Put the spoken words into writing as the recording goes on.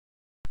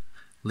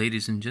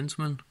Ladies and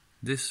gentlemen,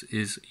 this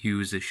is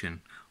yousician.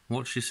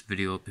 Watch this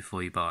video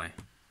before you buy.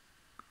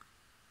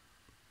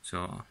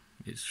 So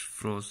it's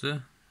froze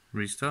there,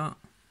 restart.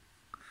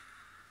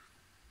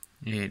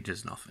 It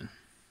does nothing.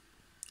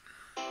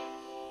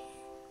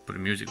 But the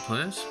music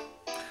plays.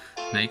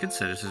 Now you could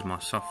say this is my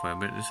software,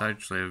 but it's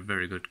actually a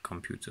very good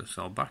computer.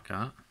 So I'll back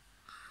out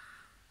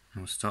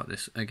and we'll start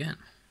this again.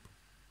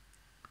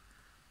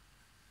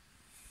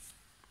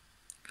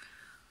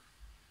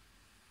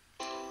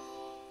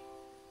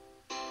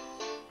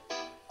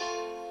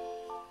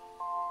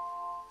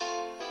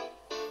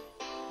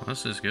 Well,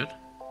 this is good.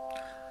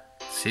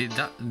 See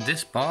that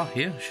this bar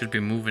here should be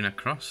moving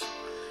across,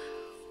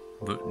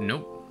 but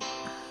nope.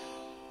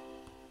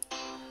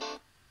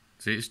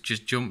 See, it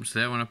just jumps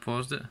there when I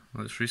paused it.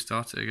 Let's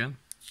restart it again.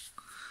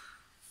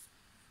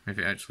 If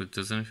it actually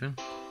does anything.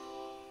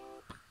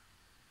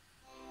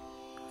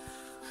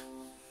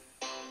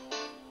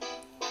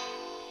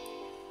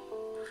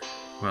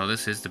 Well,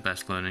 this is the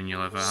best learning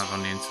you'll ever have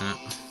on the internet.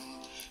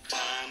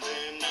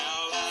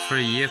 For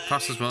a year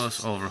pass as well,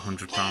 it's over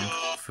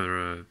 £100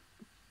 for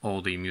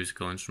all the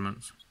musical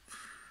instruments.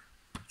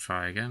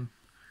 Try again.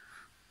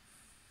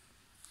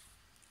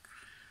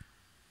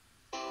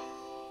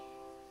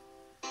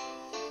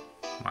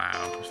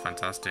 Wow, that's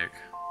fantastic.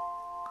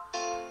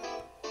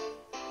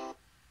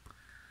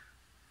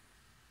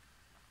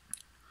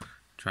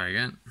 Try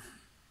again.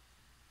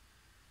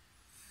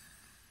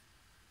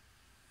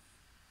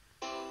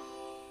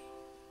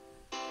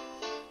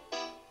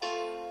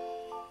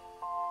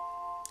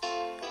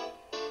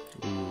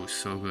 Ooh,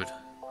 so good.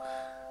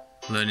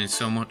 Learning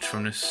so much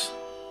from this.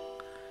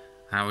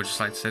 I would just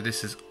like to say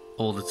this is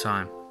all the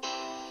time.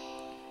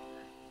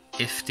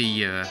 If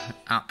the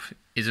app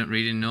isn't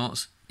reading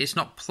notes, it's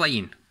not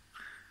playing.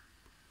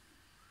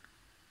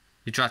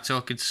 You try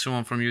talking to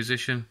someone from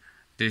yousician,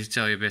 they just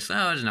tell you basically,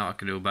 oh, I don't know what I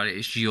can do about it.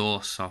 It's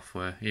your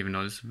software, even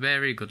though it's a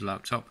very good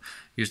laptop.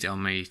 Used it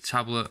on my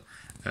tablet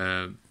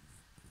and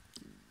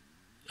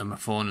my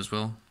phone as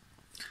well.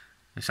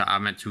 I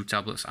meant 2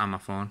 tablets and my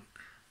phone.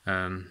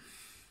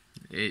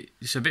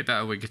 It's a bit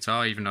better with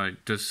guitar, even though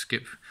it does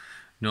skip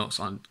notes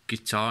on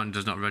guitar and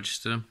does not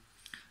register them.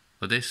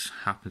 But this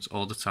happens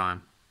all the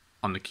time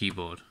on the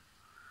keyboard.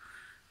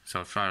 So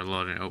I'll try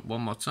loading it up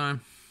one more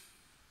time.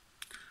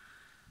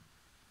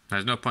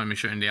 There's no point in me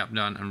shutting the app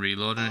down and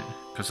reloading it,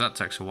 because that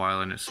takes a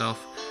while in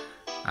itself,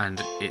 and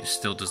it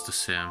still does the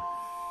same.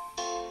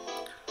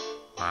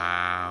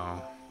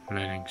 Wow,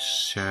 learning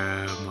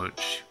so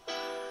much.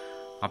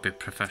 I'll be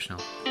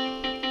professional.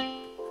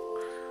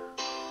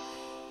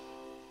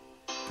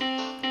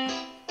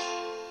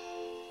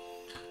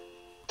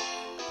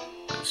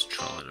 Let's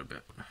troll it a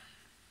bit.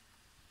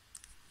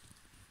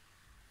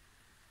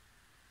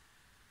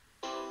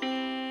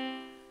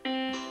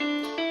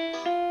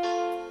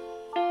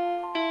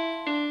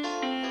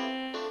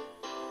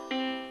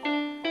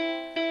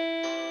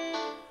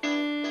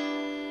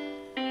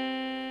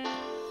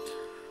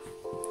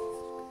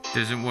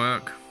 Doesn't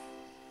work.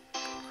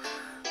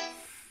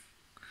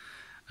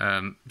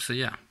 So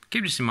yeah,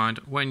 keep this in mind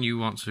when you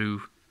want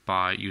to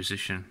buy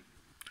yousician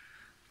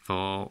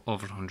for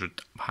over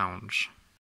 £100.